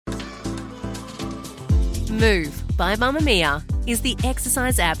Move by Mamamia is the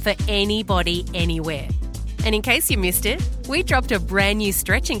exercise app for anybody, anywhere. And in case you missed it, we dropped a brand new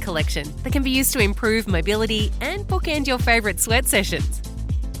stretching collection that can be used to improve mobility and bookend your favourite sweat sessions.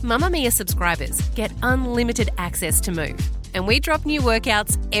 Mamamia subscribers get unlimited access to Move, and we drop new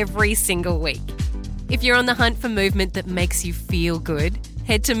workouts every single week. If you're on the hunt for movement that makes you feel good,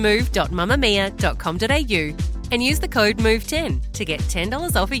 head to move.mamamia.com.au and use the code MOVE10 to get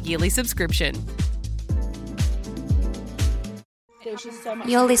 $10 off a yearly subscription.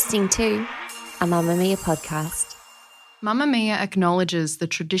 You're listening to a Mamamia podcast. Mamamia acknowledges the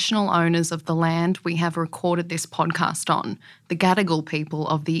traditional owners of the land we have recorded this podcast on, the Gadigal people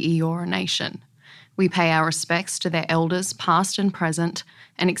of the Eora Nation. We pay our respects to their elders, past and present,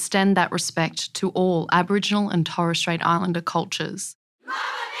 and extend that respect to all Aboriginal and Torres Strait Islander cultures.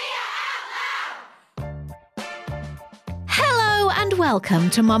 And welcome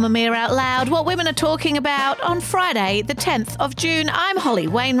to Mamamia Out Loud, what women are talking about on Friday, the 10th of June. I'm Holly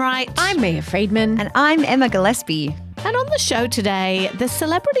Wainwright. I'm Mia Friedman. And I'm Emma Gillespie. And on the show today, the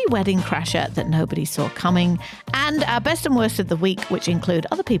celebrity wedding crasher that nobody saw coming, and our best and worst of the week, which include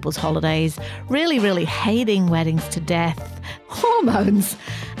other people's holidays, really hating weddings to death, hormones,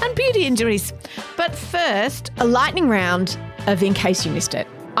 and beauty injuries. But first, a lightning round of In Case You Missed It.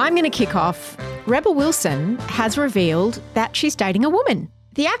 I'm going to kick off. Rebel Wilson has revealed that she's dating a woman.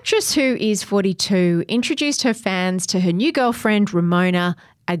 The actress, who is 42, introduced her fans to her new girlfriend, Ramona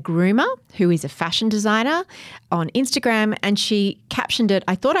Agruma, who is a fashion designer, on Instagram, and she captioned it,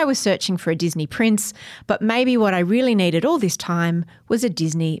 "I thought I was searching for a Disney prince, but maybe what I really needed all this time was a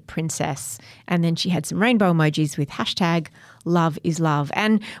Disney princess." And then she had some rainbow emojis with hashtag love is love.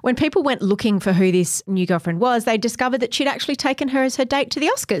 And when people went looking for who this new girlfriend was, they discovered that she'd actually taken her as her date to the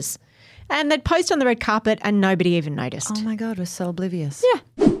Oscars. And they'd posed on the red carpet and nobody even noticed. Oh my God, we're so oblivious. Yeah.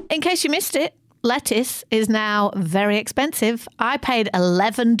 in case you missed it, lettuce is now very expensive. I paid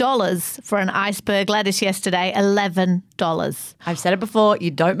 $11 for an iceberg lettuce yesterday. $11. I've said it before,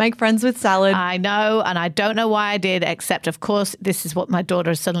 you don't make friends with salad. I know, and I don't know why I did, except, of course, this is what my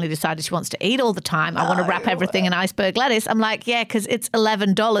daughter has suddenly decided she wants to eat all the time. I want to wrap everything in iceberg lettuce. I'm like, yeah, because it's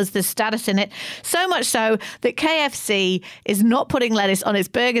 $11. There's status in it. So much so that KFC is not putting lettuce on its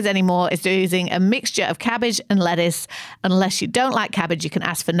burgers anymore. It's using a mixture of cabbage and lettuce. Unless you don't like cabbage, you can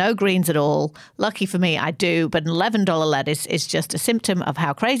ask for no greens at all. Lucky for me, I do, but an $11 lettuce is just a symptom of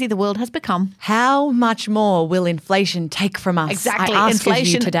how crazy the world has become. How much more will inflation take from us? Exactly, I ask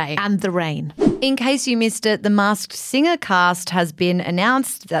inflation of you today. and the rain. In case you missed it, the Masked Singer cast has been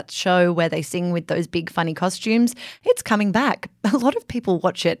announced. That show where they sing with those big funny costumes, it's coming back. A lot of people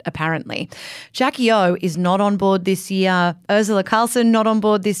watch it, apparently. Jackie O is not on board this year. Ursula Carlson not on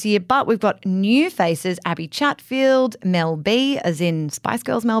board this year, but we've got new faces: Abby Chatfield, Mel B, as in Spice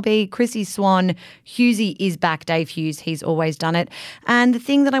Girls Mel B, Chrissy Swan, Hughesy is back, Dave Hughes, he's always done it. And the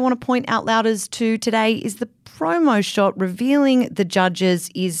thing that I want to point out louders to today is the promo shot revealing the judges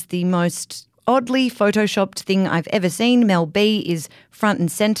is the most oddly photoshopped thing I've ever seen. Mel B is front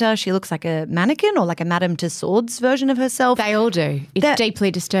and centre. She looks like a mannequin or like a Madame Tussauds version of herself. They all do. It's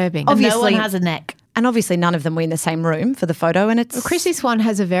deeply disturbing. No one has a neck. And obviously none of them were in the same room for the photo. And it's... Well, Chrissy Swan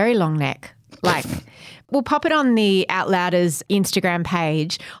has a very long neck. Like... We'll pop it on the Out Louders Instagram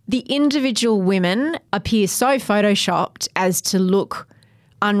page. The individual women appear so photoshopped as to look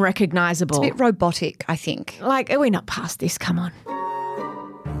unrecognisable. It's a bit robotic, I think. Like, are we not past this? Come on.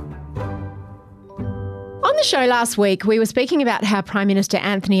 On the show last week, we were speaking about how Prime Minister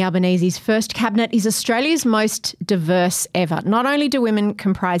Anthony Albanese's first cabinet is Australia's most diverse ever. Not only do women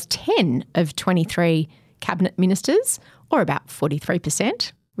comprise 10 of 23 cabinet ministers, or about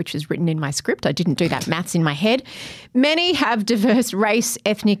 43%, which was written in my script. I didn't do that maths in my head. Many have diverse race,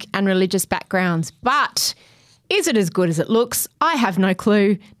 ethnic and religious backgrounds. But is it as good as it looks? I have no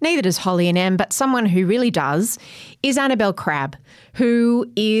clue. Neither does Holly and Em, but someone who really does is Annabelle Crabb, who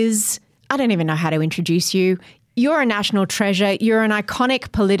is, I don't even know how to introduce you. You're a national treasure. You're an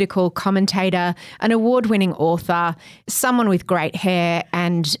iconic political commentator, an award-winning author, someone with great hair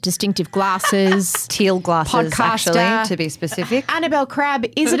and distinctive glasses. Teal glasses, podcaster. actually, to be specific. Annabelle Crabb,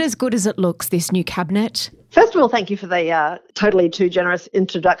 is it as good as it looks, this new cabinet? First of all, thank you for the totally too generous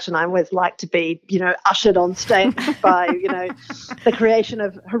introduction. I always like to be, ushered on stage by, the creation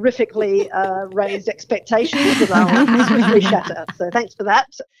of horrifically raised expectations that I'll swiftly shatter. So thanks for that.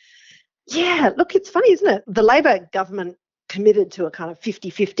 Yeah, look, it's funny, isn't it? The Labor government committed to a kind of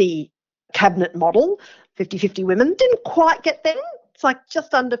 50-50 cabinet model, 50-50 women. Didn't quite get there. It's like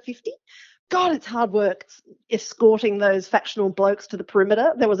just under 50. God, it's hard work escorting those factional blokes to the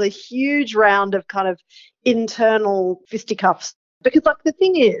perimeter. There was a huge round of kind of internal fisticuffs because, the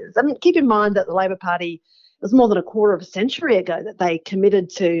thing is, keep in mind that the Labor Party was more than a quarter of a century ago that they committed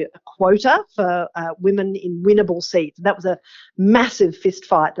to a quota for women in winnable seats. That was a massive fist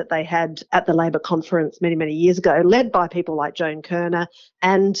fight that they had at the Labor conference many, many years ago, led by people like Joan Kirner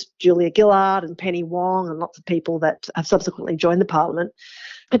and Julia Gillard and Penny Wong and lots of people that have subsequently joined the parliament.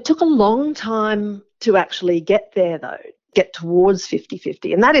 It took a long time to actually get there, though, get towards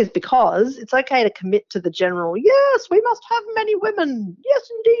 50-50. And that is because it's okay to commit to the general, yes, we must have many women. Yes,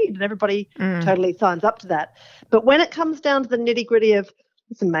 indeed. And everybody totally signs up to that. But when it comes down to the nitty-gritty of,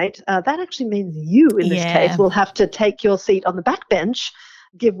 listen, mate, that actually means you in this case will have to take your seat on the backbench,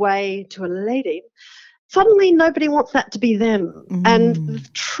 give way to a lady. Suddenly nobody wants that to be them. And the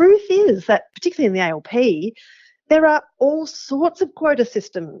truth is that, particularly in the ALP, there are all sorts of quota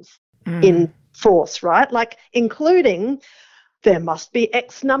systems in force, right? Like including there must be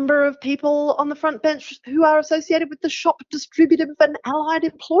X number of people on the front bench who are associated with the Shop Distributive and Allied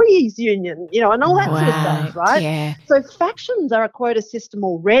Employees Union, and all that sort of stuff, right? Yeah. So factions are a quota system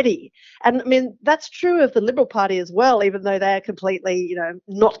already. And I mean, that's true of the Liberal Party as well, even though they're completely,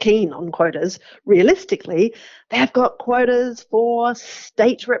 not keen on quotas. Realistically, they've got quotas for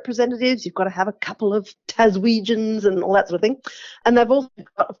state representatives. You've got to have a couple of Taswegians and all that sort of thing. And they've also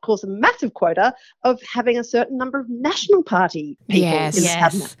got, of course, a massive quota of having a certain number of National Party people in the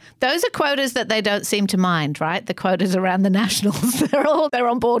cabinet. Those are quotas that they don't seem to mind, right? The quotas around the Nationals. They're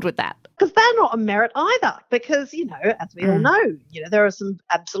on board with that. Because they're not a merit either. Because, as we all know, there are some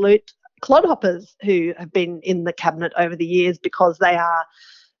absolute clodhoppers who have been in the cabinet over the years because they are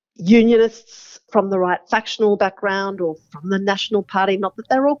unionists from the right factional background or from the National Party. Not that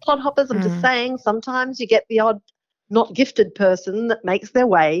they're all clodhoppers. I'm just saying sometimes you get the odd not gifted person that makes their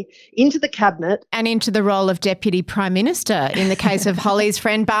way into the cabinet. And into the role of Deputy Prime Minister in the case of Holly's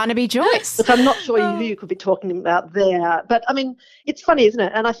friend Barnaby Joyce. Look, I'm not sure who you could be talking about there. But, I mean, it's funny, isn't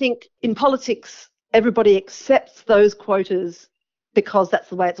it? And I think in politics, everybody accepts those quotas because that's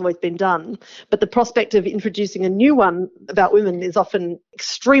the way it's always been done. But the prospect of introducing a new one about women is often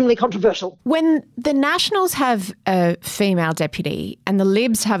extremely controversial. When the Nationals have a female deputy and the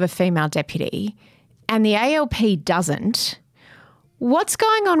Libs have a female deputy and the ALP doesn't, what's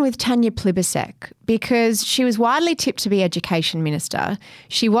going on with Tanya Plibersek? Because she was widely tipped to be Education Minister.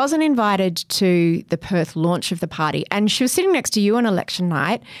 She wasn't invited to the Perth launch of the party, and she was sitting next to you on election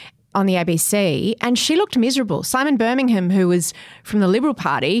night on the ABC, and she looked miserable. Simon Birmingham, who was from the Liberal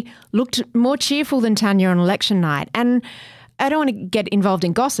Party, looked more cheerful than Tanya on election night. And I don't want to get involved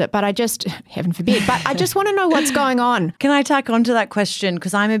in gossip, but heaven forbid, but I just want to know what's going on. Can I tack on to that question?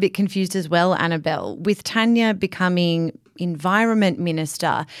 Because I'm a bit confused as well, Annabelle. With Tanya becoming Environment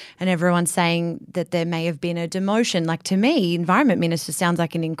Minister and everyone saying that there may have been a demotion, like to me, Environment Minister sounds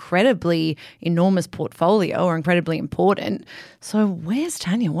like an incredibly enormous portfolio or incredibly important. So where's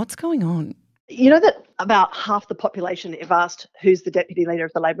Tanya? What's going on? You know that about half the population, if asked who's the deputy leader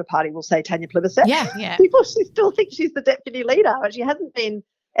of the Labor Party, will say Tanya Plibersek? Yeah. People still think she's the deputy leader, but she hasn't been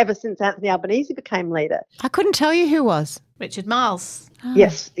ever since Anthony Albanese became leader. I couldn't tell you who was. Richard Marles. Oh.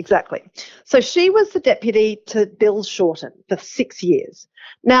 Yes, exactly. So she was the deputy to Bill Shorten for 6 years.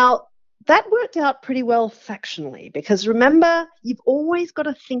 Now, that worked out pretty well factionally because remember, you've always got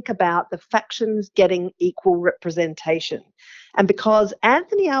to think about the factions getting equal representation. And because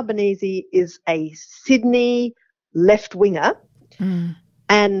Anthony Albanese is a Sydney left-winger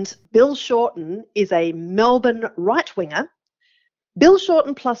and Bill Shorten is a Melbourne right-winger, Bill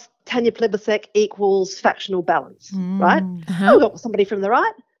Shorten plus Tanya Plibersek equals factional balance, right? We've got somebody from the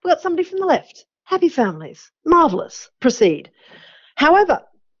right, we've got somebody from the left. Happy families. Marvellous. Proceed. However,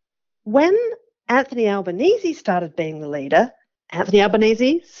 when Anthony Albanese started being the leader, Anthony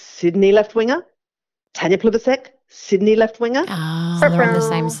Albanese, Sydney left-winger, Tanya Plibersek, Sydney left-winger. Oh, they're on the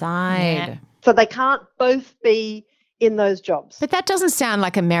same side. Yeah. So they can't both be in those jobs. But that doesn't sound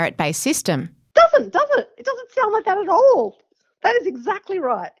like a merit-based system. Doesn't, does it? It doesn't sound like that at all. That is exactly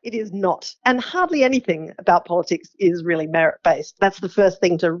right. It is not. And hardly anything about politics is really merit-based. That's the first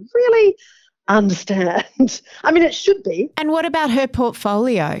thing to really understand. I mean, it should be. And what about her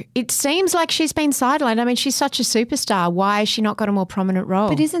portfolio? It seems like she's been sidelined. I mean, she's such a superstar. Why has she not got a more prominent role?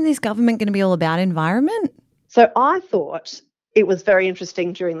 But isn't this government going to be all about environment? So I thought it was very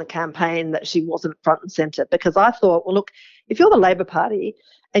interesting during the campaign that she wasn't front and centre because I thought, well, look, if you're the Labor Party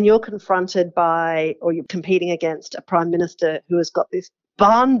and you're confronted by or you're competing against a Prime Minister who has got this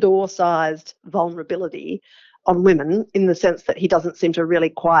barn door-sized vulnerability on women in the sense that he doesn't seem to really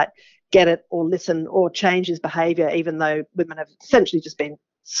quite get it or listen or change his behaviour, even though women have essentially just been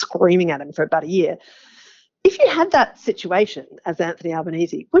screaming at him for about a year. If you had that situation as Anthony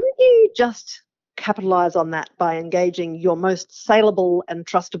Albanese, wouldn't you just capitalise on that by engaging your most saleable and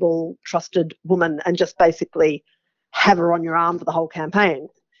trusted woman and just basically have her on your arm for the whole campaign.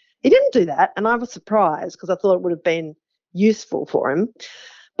 He didn't do that, and I was surprised because I thought it would have been useful for him.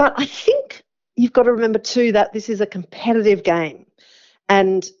 But I think you've got to remember too that this is a competitive game.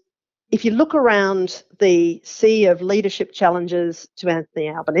 And if you look around the sea of leadership challenges to Anthony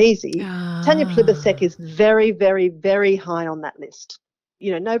Albanese, Tanya Plibersek is very, very, very high on that list.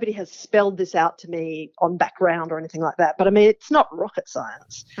 You know, nobody has spelled this out to me on background or anything like that. But, I mean, it's not rocket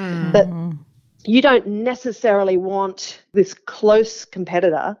science. That you don't necessarily want this close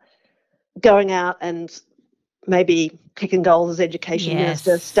competitor going out and maybe kicking goals as education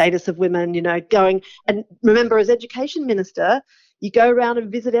minister, status of women, you know, going. And remember, as education minister, you go around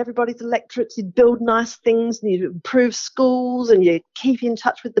and visit everybody's electorates, you build nice things and you improve schools and you keep in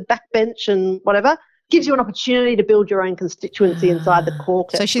touch with the backbench and whatever. Gives you an opportunity to build your own constituency inside the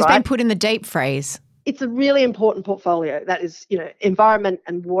caucus. So she's been put in the deep freeze. It's a really important portfolio. That is, you know, environment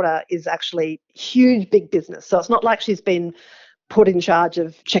and water is actually huge, big business. So it's not like she's been put in charge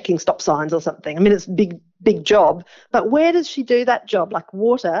of checking stop signs or something. I mean, it's a big job. But where does she do that job? Like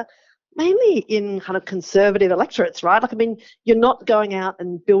water, mainly in kind of conservative electorates, right? Like, I mean, you're not going out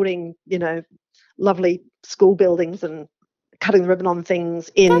and building, you know, lovely school buildings and cutting the ribbon on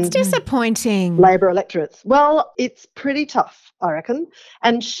things in That's disappointing. Labor electorates. Well, it's pretty tough, I reckon.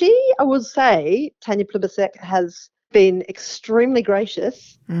 And she, I would say, Tanya Plibersek has been extremely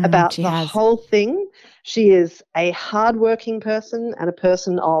gracious about the whole thing. She is a hardworking person and a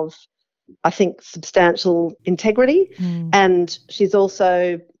person of, I think, substantial integrity. And she's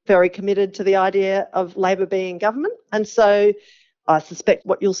also very committed to the idea of Labor being in government. And so I suspect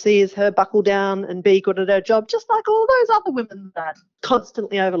what you'll see is her buckle down and be good at her job, just like all those other women that are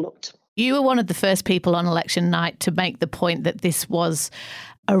constantly overlooked. You were one of the first people on election night to make the point that this was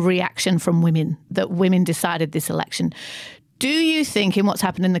a reaction from women, that women decided this election. Do you think, in what's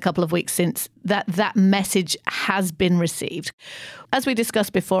happened in the couple of weeks since, that message has been received? As we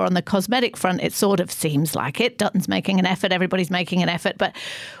discussed before, on the cosmetic front, it sort of seems like it. Dutton's making an effort, everybody's making an effort. But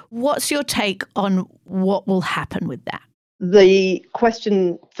what's your take on what will happen with that? The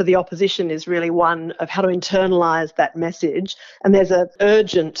question for the opposition is really one of how to internalise that message. And there's an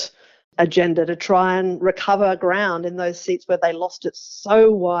urgent agenda to try and recover ground in those seats where they lost it so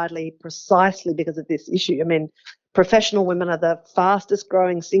widely precisely because of this issue. I mean, professional women are the fastest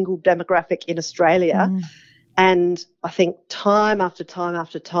growing single demographic in Australia. And I think time after time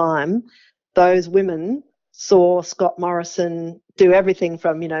after time, those women saw Scott Morrison do everything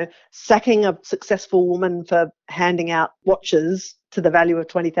from, you know, sacking a successful woman for handing out watches to the value of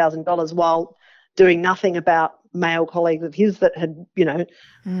 $20,000 while doing nothing about male colleagues of his that had, you know,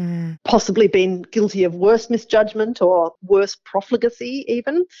 possibly been guilty of worse misjudgment or worse profligacy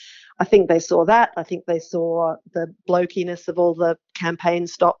even. I think they saw that. I think they saw the blokiness of all the campaign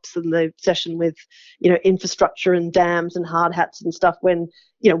stops and the obsession with, you know, infrastructure and dams and hard hats and stuff when,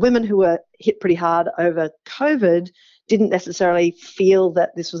 you know, women who were hit pretty hard over COVID didn't necessarily feel that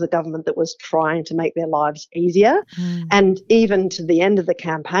this was a government that was trying to make their lives easier. And even to the end of the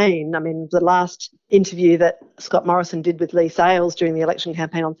campaign, I mean, the last interview that Scott Morrison did with Lee Sales during the election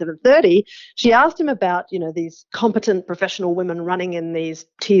campaign on 7:30, she asked him about, you know, these competent professional women running in these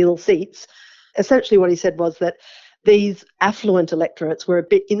teal seats. Essentially what he said was that these affluent electorates were a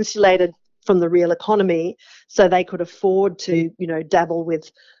bit insulated from the real economy, so they could afford to, you know, dabble with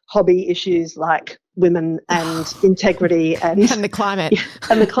hobby issues like women and integrity and the climate.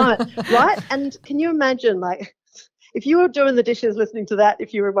 Right? And can you imagine, like, if you were doing the dishes listening to that,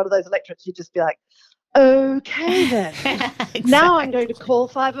 if you were in one of those electorates, you'd just be like, okay then. Exactly. Now I'm going to call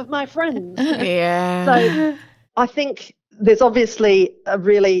 5 of my friends. Yeah. So I think there's obviously a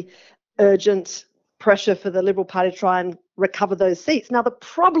really urgent pressure for the Liberal Party to try and recover those seats. Now, the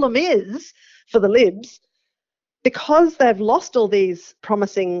problem is for the Libs, because they've lost all these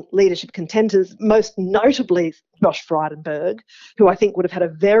promising leadership contenders, most notably Josh Frydenberg, who I think would have had a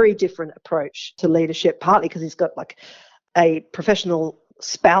very different approach to leadership, partly because he's got like a professional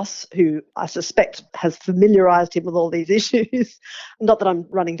spouse who I suspect has familiarised him with all these issues. Not that I'm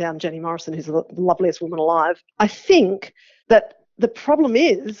running down Jenny Morrison, who's the loveliest woman alive. I think that the problem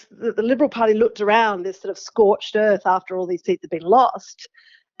is that the Liberal Party looked around this sort of scorched earth after all these seats had been lost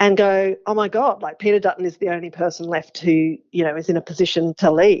and go, oh my God, like Peter Dutton is the only person left who, you know, is in a position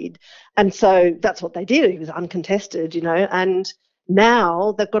to lead. And so that's what they did. He was uncontested, you know, and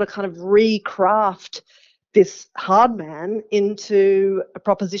now they've got to kind of recraft this hard man into a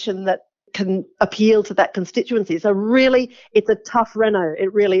proposition that can appeal to that constituency. So really, it's a tough reno.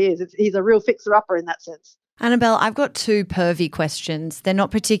 It really is. He's a real fixer-upper in that sense. Annabelle, I've got 2 pervy questions. They're not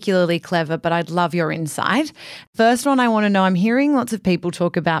particularly clever, but I'd love your insight. First one, I want to know, I'm hearing lots of people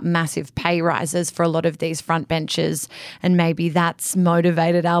talk about massive pay rises for a lot of these front benchers, and maybe that's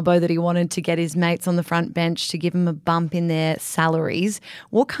motivated Albo that he wanted to get his mates on the front bench to give him a bump in their salaries.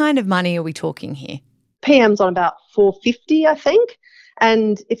 What kind of money are we talking here? PM's on about $450, I think.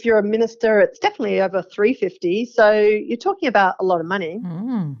 And if you're a minister, it's definitely over $350. So you're talking about a lot of money.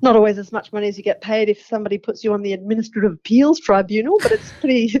 Not always as much money as you get paid if somebody puts you on the Administrative Appeals Tribunal, but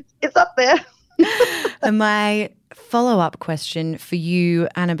it's up there. And my follow-up question for you,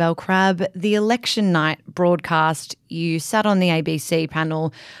 Annabelle Crabb, the election night broadcast, you sat on the ABC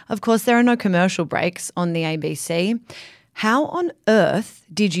panel. Of course, there are no commercial breaks on the ABC. How on earth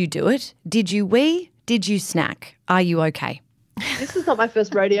did you do it? Did you wee? Did you snack? Are you okay? This is not my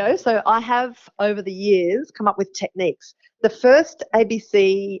first rodeo, so I have, over the years, come up with techniques. The first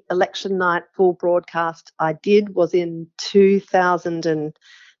ABC election night full broadcast I did was in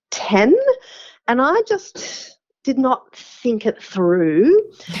 2010, and I just did not think it through.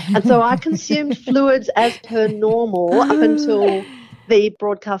 And so I consumed fluids as per normal up until the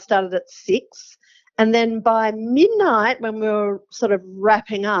broadcast started at 6. And then by midnight, when we were sort of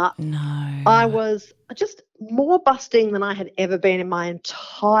wrapping up, I was just more busting than I had ever been in my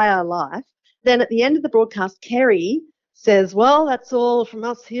entire life. Then at the end of the broadcast, Kerry says, well, that's all from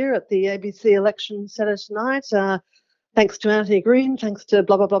us here at the ABC Election Centre tonight. Thanks to Anthony Green, thanks to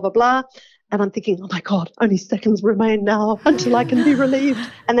blah, blah, blah, blah, blah. And I'm thinking, oh, my God, only seconds remain now until I can be relieved.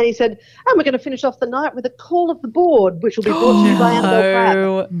 And then he said, and we're going to finish off the night with a call of the board, which will be brought to you by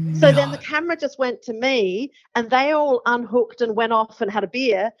Annabelle Crabb. So then the camera just went to me, and they all unhooked and went off and had a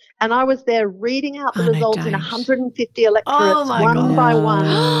beer. And I was there reading out the results in 150 electorates, one by one,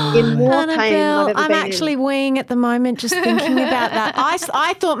 in more pain than I've ever I'm been actually in. weeing at the moment just thinking about that.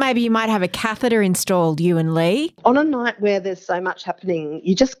 I thought maybe you might have a catheter installed, you and Lee. On a night where there's so much happening,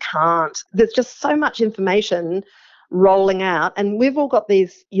 you just can't. There's just so much information rolling out, and we've all got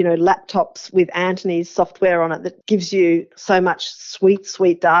these, laptops with Anthony's software on it that gives you so much sweet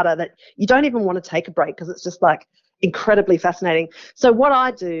data that you don't even want to take a break because it's just like incredibly fascinating. So what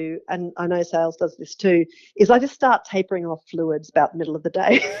I do, and I know Sales does this too, is I just start tapering off fluids about the middle of the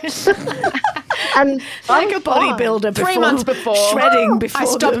day. And like a bodybuilder 3 months before. Shredding before. I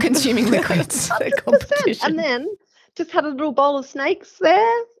stopped consuming liquids. The competition. And then just had a little bowl of snakes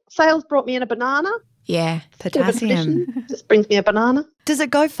there. Sales brought me in a banana. Yeah, potassium. Just brings me a banana. Does it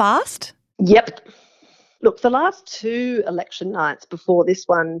go fast? Yep. Look, the last 2 election nights before this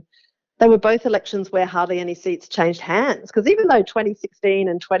one, they were both elections where hardly any seats changed hands, because even though 2016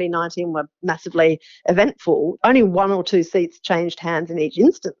 and 2019 were massively eventful, only 1 or 2 seats changed hands in each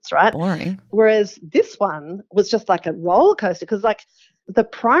instance, right? Boring. Whereas this one was just like a roller coaster, because the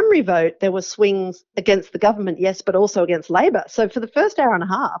primary vote, there were swings against the government, yes, but also against Labor. So for the first hour and a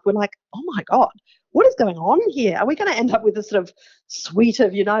half, we're like, oh my God, what is going on here? Are we going to end up with a sort of suite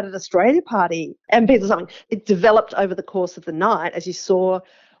of United Australia Party MPs or something? It developed over the course of the night as you saw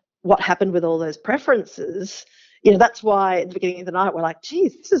what happened with all those preferences. That's why at the beginning of the night we're like,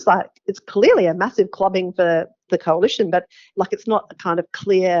 geez, this is it's clearly a massive clubbing for the coalition, but it's not a kind of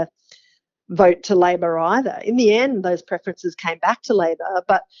clear vote to Labor either. In the end, those preferences came back to Labor,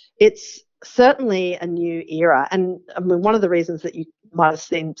 but it's certainly a new era. And I mean, one of the reasons that you might have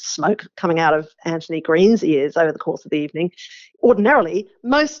seen smoke coming out of Anthony Green's ears over the course of the evening, ordinarily,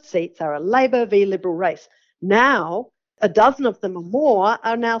 most seats are a Labor v Liberal race. Now, a dozen of them or more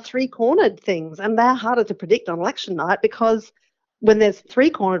are now 3-cornered things, and they're harder to predict on election night because when there's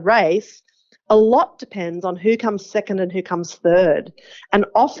 3-cornered race, a lot depends on who comes second and who comes third. And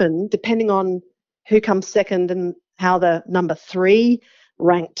often, depending on who comes second and how the number 3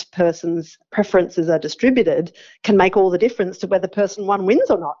 ranked person's preferences are distributed, can make all the difference to whether person 1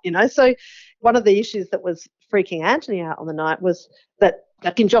 wins or not, So one of the issues that was freaking Anthony out on the night was that,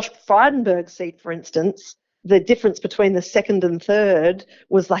 like in Josh Frydenberg's seat, for instance, the difference between the second and third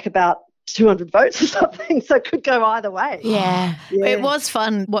was about 200 votes or something, so it could go either way. Yeah. It was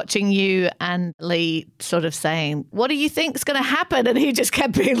fun watching you and Lee sort of saying, what do you think's going to happen? And he just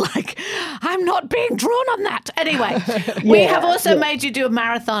kept being like, I'm not being drawn on that. Anyway, we have also made you do a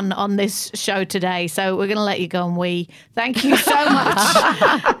marathon on this show today, so we're going to let you go and wee. Thank you so much,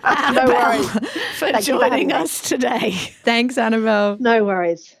 Annabelle, for joining us today. Thanks, Annabelle. No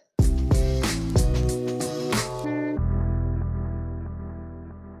worries.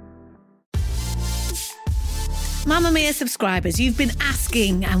 Mamamia subscribers, you've been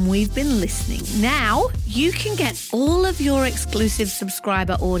asking and we've been listening. Now you can get all of your exclusive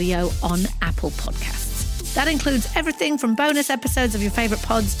subscriber audio on Apple Podcasts. That includes everything from bonus episodes of your favourite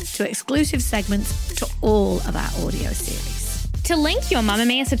pods to exclusive segments to all of our audio series. To link your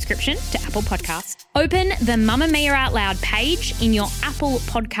Mamamia subscription to Apple Podcasts, open the Mamamia Out Loud page in your Apple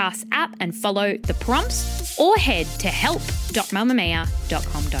Podcasts app and follow the prompts, or head to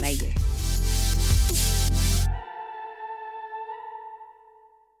help.mamamia.com.au.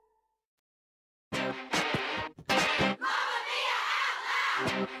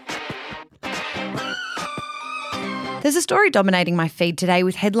 There's a story dominating my feed today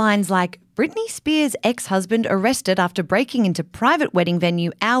with headlines like Britney Spears' ex-husband arrested after breaking into private wedding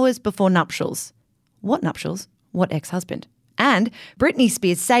venue hours before nuptials. What nuptials? What ex-husband? And Britney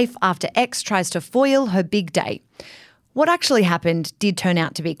Spears safe after ex tries to foil her big day. What actually happened did turn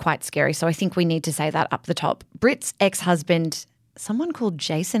out to be quite scary, so I think we need to say that up the top. Brit's ex-husband, someone called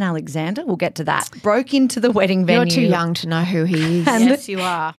Jason Alexander, we'll get to that, broke into the wedding venue. You're too young to know who he is. Yes, you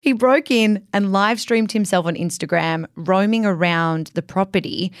are. He broke in and live streamed himself on Instagram, roaming around the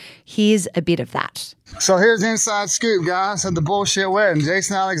property. Here's a bit of that. So here's the inside scoop, guys, of the bullshit wedding.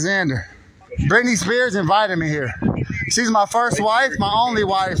 Jason Alexander. Britney Spears invited me here. She's my first wife, my only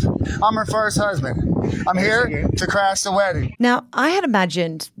wife. I'm her first husband. I'm here to crash the wedding. Now, I had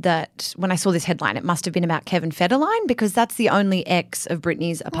imagined that when I saw this headline, it must have been about Kevin Federline, because that's the only ex of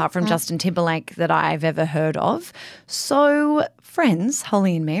Britney's, apart from Justin Timberlake, that I've ever heard of. So, friends,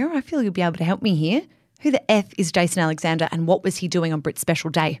 Holly and Mia, I feel you'll be able to help me here. Who the F is Jason Alexander and what was he doing on Brit's special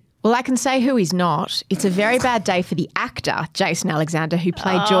day? Well, I can say who he's not. It's a very bad day for the actor, Jason Alexander, who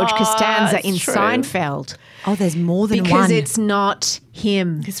played George Costanza in Seinfeld. Oh, there's more than one. Because it's not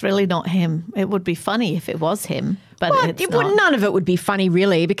him. It's really not him. It would be funny if it was him, but it's not. None of it would be funny,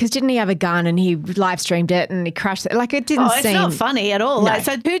 really, because didn't he have a gun and he live streamed it and he crashed it? Like, it didn't seem... it's not funny at all. No.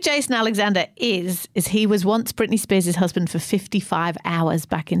 So who Jason Alexander is he was once Britney Spears' husband for 55 hours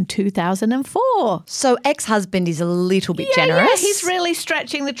back in 2004. So ex-husband is a little bit generous. Yeah, he's really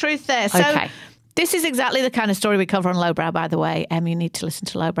stretching the truth there. So Okay. This is exactly the kind of story we cover on Lowbrow, by the way. You need to listen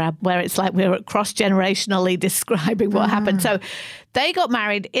to Lowbrow, where it's like we're cross-generationally describing what happened. So they got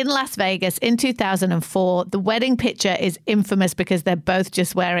married in Las Vegas in 2004. The wedding picture is infamous because they're both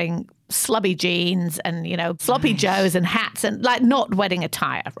just wearing slubby jeans and, sloppy joes and hats and like not wedding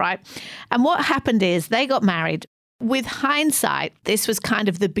attire, right? And what happened is they got married. With hindsight, this was kind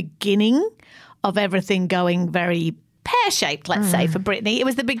of the beginning of everything going very pear-shaped, let's say, for Britney. It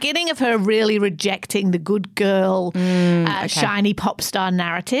was the beginning of her really rejecting the good girl, shiny pop star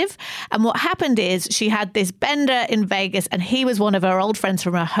narrative. And what happened is she had this bender in Vegas and he was one of her old friends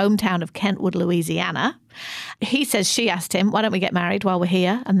from her hometown of Kentwood, Louisiana. He says she asked him, why don't we get married while we're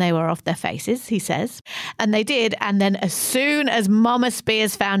here? And they were off their faces, he says. And they did. And then as soon as Mama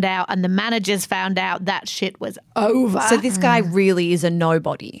Spears found out and the managers found out, that shit was over. So this guy really is a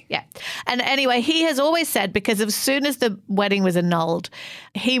nobody. Yeah. And anyway, he has always said, because as soon as the wedding was annulled,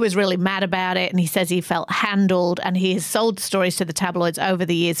 he was really mad about it. And he says he felt handled, and he has sold stories to the tabloids over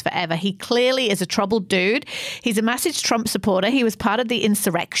the years forever. He clearly is a troubled dude. He's a massive Trump supporter. He was part of the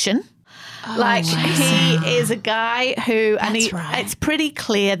insurrection. He is a guy who, it's pretty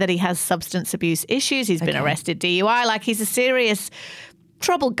clear that he has substance abuse issues. He's been arrested DUI. Like, he's a serious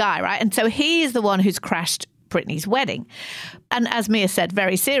troubled guy, right? And so he is the one who's crashed Britney's wedding. And as Mia said,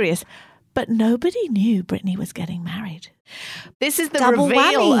 very serious. But nobody knew Britney was getting married. This is the Double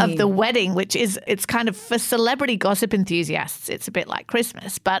reveal whammy. of the wedding, which is, it's kind of for celebrity gossip enthusiasts. It's a bit like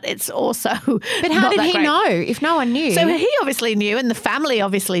Christmas, but it's also But how did he know if no one knew? So he obviously knew, and the family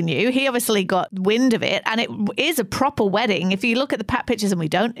obviously knew. He obviously got wind of it, and it is a proper wedding. If you look at the pat pictures, and we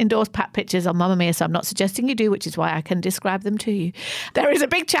don't endorse pat pictures on Mamamia, so I'm not suggesting you do, which is why I can describe them to you. There is a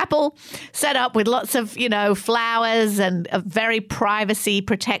big chapel set up with lots of, flowers and a very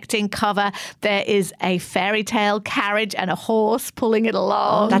privacy-protecting cover. There is a fairy tale carriage and a horse pulling it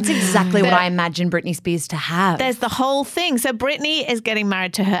along. That's exactly what I imagine Britney Spears to have. There's the whole thing. So Britney is getting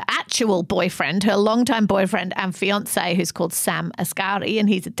married to her actual boyfriend, her longtime boyfriend and fiancé, who's called Sam Asghari, and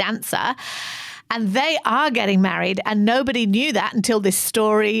he's a dancer. And they are getting married, and nobody knew that until this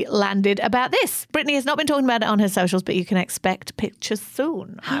story landed about this. Britney has not been talking about it on her socials, but you can expect pictures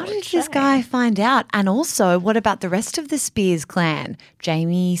soon. How did this guy find out? And also, what about the rest of the Spears clan?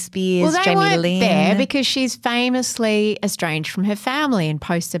 Jamie Spears, they Jamie weren't Lynn. there because she's famously estranged from her family and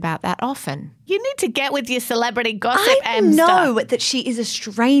posts about that often. You need to get with your celebrity gossip, I know that she is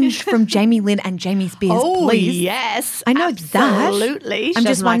estranged from Jamie Lynn and Jamie Spears. Oh, please. Yes. I know absolutely. that. I'm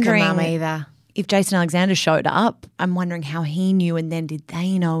just wondering like her mum either. If Jason Alexander showed up, I'm wondering how he knew, and then did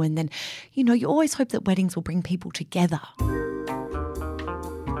they know? And then, you always hope that weddings will bring people together.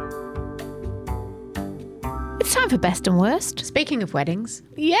 It's time for best and worst. Speaking of weddings.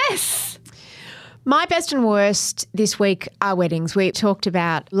 Yes. My best and worst this week are weddings. We talked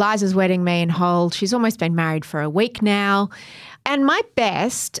about Liza's wedding, me and Hull. She's almost been married for a week now. And my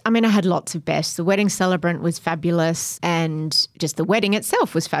best, I mean, I had lots of bests. The wedding celebrant was fabulous and just the wedding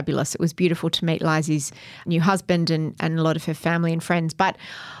itself was fabulous. It was beautiful to meet Liza's new husband and a lot of her family and friends. But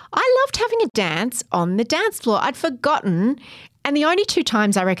I loved having a dance on the dance floor. I'd forgotten. And the only 2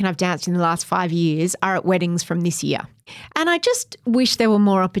 times I reckon I've danced in the last 5 years are at weddings from this year. And I just wish there were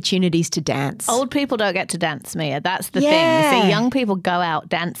more opportunities to dance. Old people don't get to dance, Mia. That's the thing. See, young people go out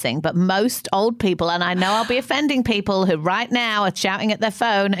dancing, but most old people, and I know I'll be offending people who right now are shouting at their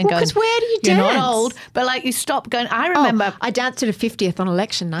phone and going, because where do you You're dance? not old. But like you stop going. I remember. I danced at a 50th on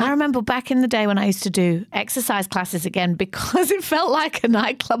election night. I remember back in the day when I used to do exercise classes again because it felt like a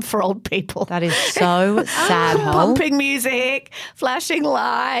nightclub for old people. That is so sad, Hol. Pumping music, flashing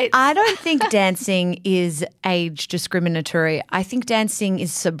lights. I don't think dancing is age discriminatory. I think dancing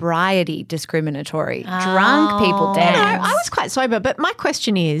is sobriety discriminatory. Drunk people dance. No, I was quite sober, but my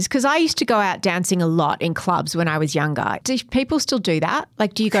question is, because I used to go out dancing a lot in clubs when I was younger. Do people still do that?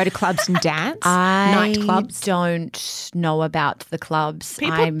 Like, do you go to clubs and dance? Nightclubs? I don't know about the clubs.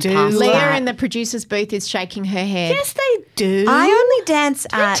 People do. Leah in the producer's booth is shaking her head. Yes, they do. I only dance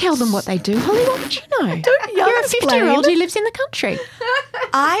Don't tell them what they do, Holly. What would you know? You're a 50-year-old who lives in the country.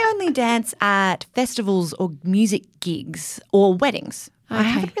 I only dance at festivals or music gigs or weddings. I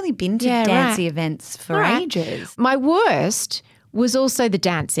haven't really been to dancey events for ages. My worst was also the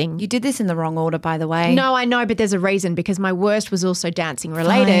dancing. You did this in the wrong order, by the way. No, I know, but there's a reason, because my worst was also dancing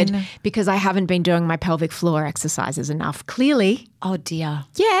related. Fine. Because I haven't been doing my pelvic floor exercises enough. Clearly. Oh, dear.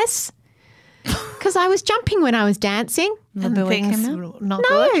 Yes. Because I was jumping when I was dancing. And things not No.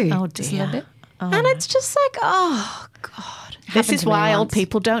 good? Oh, Just a little dear. bit. And it's just like, oh, God. This is to me why old once.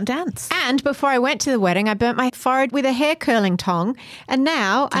 people don't dance. And before I went to the wedding, I burnt my forehead with a hair curling tong. And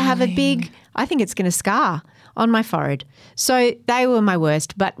now I have a big, I think it's going to scar on my forehead. So they were my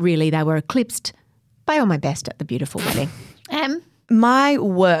worst, but really they were eclipsed by all my best at the beautiful wedding. My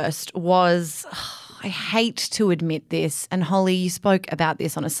worst was, I hate to admit this, and Holly, you spoke about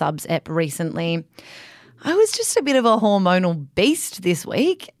this on a Subs ep recently. I was just a bit of a hormonal beast this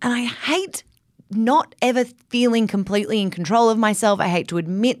week, and I hate not ever feeling completely in control of myself. I hate to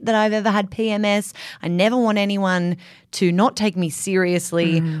admit that I've ever had PMS. I never want anyone to not take me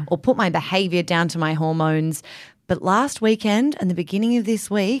seriously or put my behavior down to my hormones. But last weekend and the beginning of this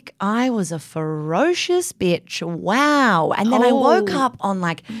week, I was a ferocious bitch. Wow. And then I woke up on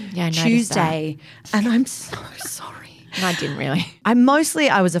like Tuesday and I'm so sorry. And I didn't really. I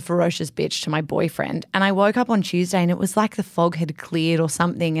was a ferocious bitch to my boyfriend, and I woke up on Tuesday and it was like the fog had cleared or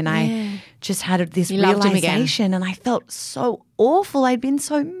something, and I just had this realization and I felt so awful. I'd been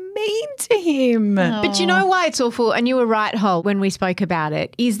so mean to him. But you know why it's awful? And you were right, Hol, when we spoke about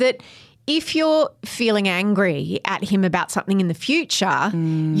it, is that if you're feeling angry at him about something in the future,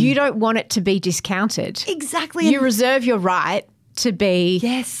 you don't want it to be discounted. Exactly. You reserve your right to be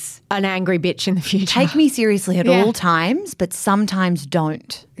an angry bitch in the future. Take me seriously at all times, but sometimes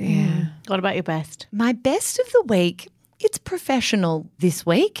don't. Yeah. What about your best? My best of the week, it's professional this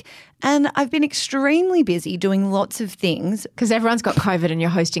week, and I've been extremely busy doing lots of things. Because everyone's got COVID and you're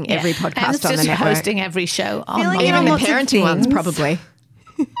hosting every podcast on the network. Hosting every show. Even the parenting ones, probably.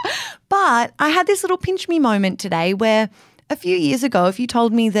 But I had this little pinch me moment today where a few years ago, if you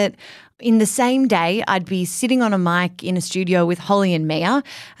told me that in the same day I'd be sitting on a mic in a studio with Holly and Mia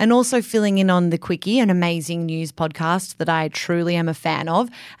and also filling in on The Quickie, an amazing news podcast that I truly am a fan of,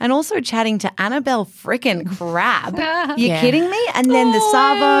 and also chatting to Annabelle frickin' Crabb. You're kidding me? And then the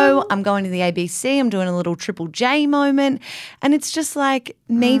Savo, I'm going to the ABC, I'm doing a little Triple J moment, and it's just like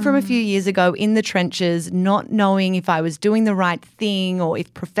me from a few years ago in the trenches, not knowing if I was doing the right thing or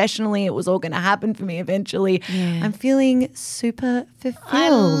if professionally it was all going to happen for me eventually. I'm feeling super fulfilled. I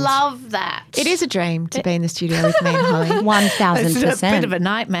love that. It is a dream to be in the studio with me and Holly. 1,000%. It's a bit of a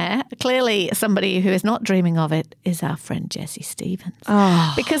nightmare. Clearly, somebody who is not dreaming of it is our friend Jessie Stevens.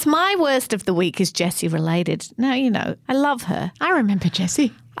 Oh. Because my worst of the week is Jessie related. Now, you know, I love her. I remember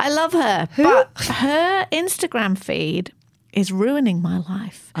Jessie. I love her. But her Instagram feed is ruining my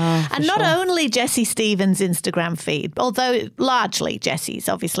life. And not only Jessie Stevens' Instagram feed, although largely Jessie's,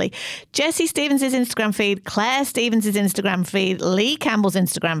 obviously. Jessie Stevens' Instagram feed, Claire Stevens' Instagram feed, Lee Campbell's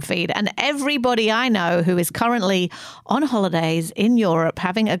Instagram feed, and everybody I know who is currently on holidays in Europe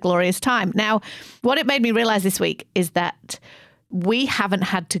having a glorious time. Now, what it made me realise this week is that we haven't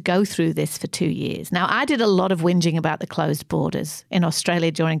had to go through this for 2 years. Now, I did a lot of whinging about the closed borders in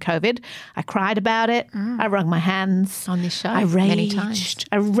Australia during COVID. I cried about it. I wrung my hands. On this show, I raged. many times.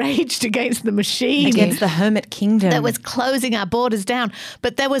 I raged against the machine. Against the hermit kingdom. That was closing our borders down.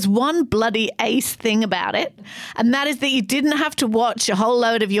 But there was one bloody ace thing about it, and that is that you didn't have to watch a whole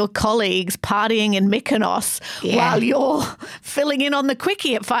load of your colleagues partying in Mykonos while you're filling in on the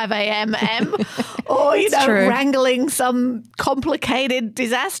quickie at 5 a.m. or, wrangling some complicated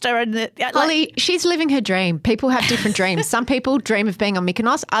disaster. And Holly, she's living her dream. People have different dreams. Some people dream of being on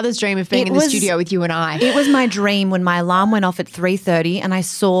Mykonos. Others dream of being in the studio with you and I. It was my dream when my alarm went off at 3:30 and I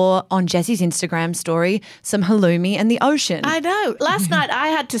saw on Jessie's Instagram story some halloumi and the ocean. I know. Last night I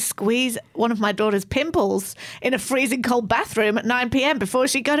had to squeeze one of my daughter's pimples in a freezing cold bathroom at 9 p.m. before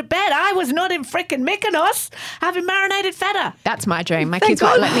she'd go to bed. I was not in frickin' Mykonos having marinated feta. That's my dream. My kids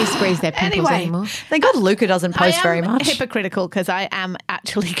won't let me squeeze their pimples anymore. Thank God Luca doesn't post very much. I am hypocritical because I am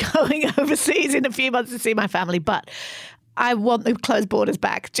actually going overseas in a few months to see my family, but I want the closed borders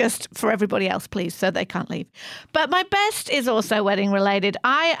back just for everybody else, please, so they can't leave. But my best is also wedding related.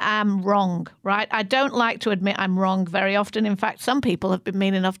 I am wrong, right? I don't like to admit I'm wrong very often. In fact, some people have been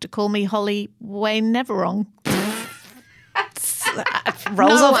mean enough to call me Holly Wayne Never Wrong.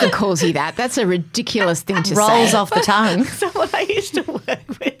 No one calls you that. That's a ridiculous thing to say. Rolls off the tongue. Someone I used to work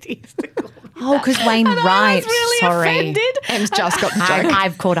with used to call me because Wayne and Wright. I was really Sorry. offended. Em's just got the joke.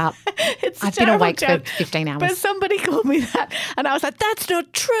 I've caught up. I've been awake for 15 hours. But somebody called me that and I was like, that's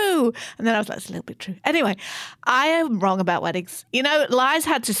not true. And then I was like, it's a little bit true. Anyway, I am wrong about weddings. Liz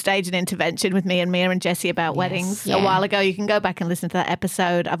had to stage an intervention with me and Mia and Jessie about weddings a while ago. You can go back and listen to that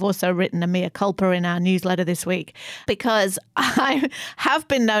episode. I've also written a mea culpa in our newsletter this week because I have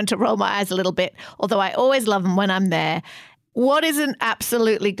been known to roll my eyes a little bit, although I always love them when I'm there. What isn't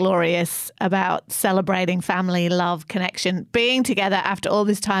absolutely glorious about celebrating family, love, connection, being together after all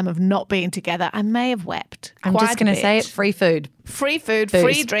this time of not being together? I may have wept. I'm just going to say it, free food. Free food, Booze.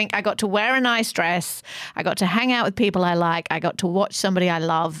 free drink. I got to wear a nice dress. I got to hang out with people I like. I got to watch somebody I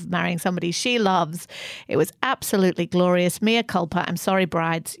love marrying somebody she loves. It was absolutely glorious. Mea culpa. I'm sorry,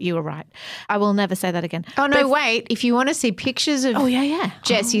 brides. You were right. I will never say that again. Oh, no, wait. If you want to see pictures of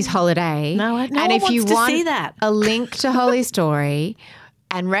Jessie's holiday, and if you want to see that, a link to Holly's story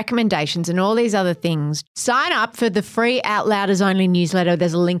and recommendations and all these other things, sign up for the free Outlouders Only newsletter.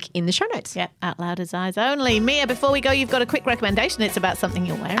 There's a link in the show notes. Yeah, Outlouders Eyes Only. Mia, before we go, you've got a quick recommendation. It's about something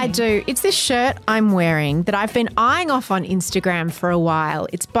you're wearing. I do. It's this shirt I'm wearing that I've been eyeing off on Instagram for a while.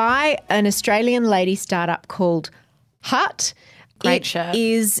 It's by an Australian lady startup called Hut. Great shirt. It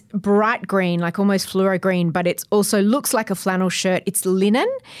is bright green, like almost fluoro green, but it also looks like a flannel shirt. It's linen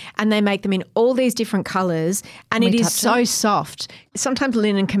and they make them in all these different colours and it is so soft. Sometimes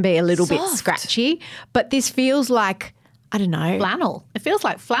linen can be a little bit scratchy, but this feels like, I don't know. Flannel. It feels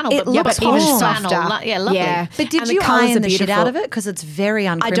like flannel, but even softer. Yeah, lovely. Yeah. But did you iron the shit out of it? Because it's very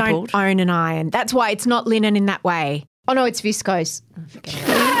uncrimpled. I don't own an iron. That's why it's not linen in that way. Oh, no, it's viscose.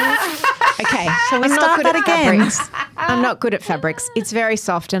 Okay, so we start that again. I'm not good at fabrics. It's very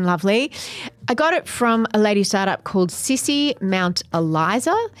soft and lovely. I got it from a lady startup called Sissy Mount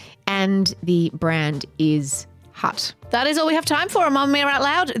Eliza, and the brand is Hut. That is all we have time for on Mamma Mia Out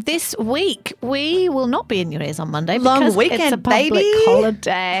Loud this week. We will not be in your ears on Monday Long because weekend, it's a public baby.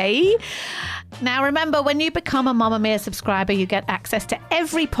 holiday. Now, remember, when you become a Mamma Mia subscriber, you get access to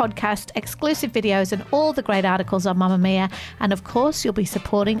every podcast, exclusive videos, and all the great articles on Mamma Mia. And, of course, you'll be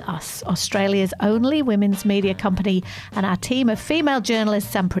supporting us, Australia's only women's media company, and our team of female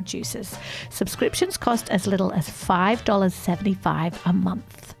journalists and producers. Subscriptions cost as little as $5.75 a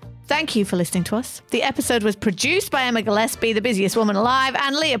month. Thank you for listening to us. The episode was produced by Emma Gillespie, the busiest woman alive,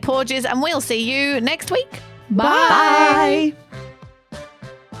 and Leah Porges, and we'll see you next week. Bye.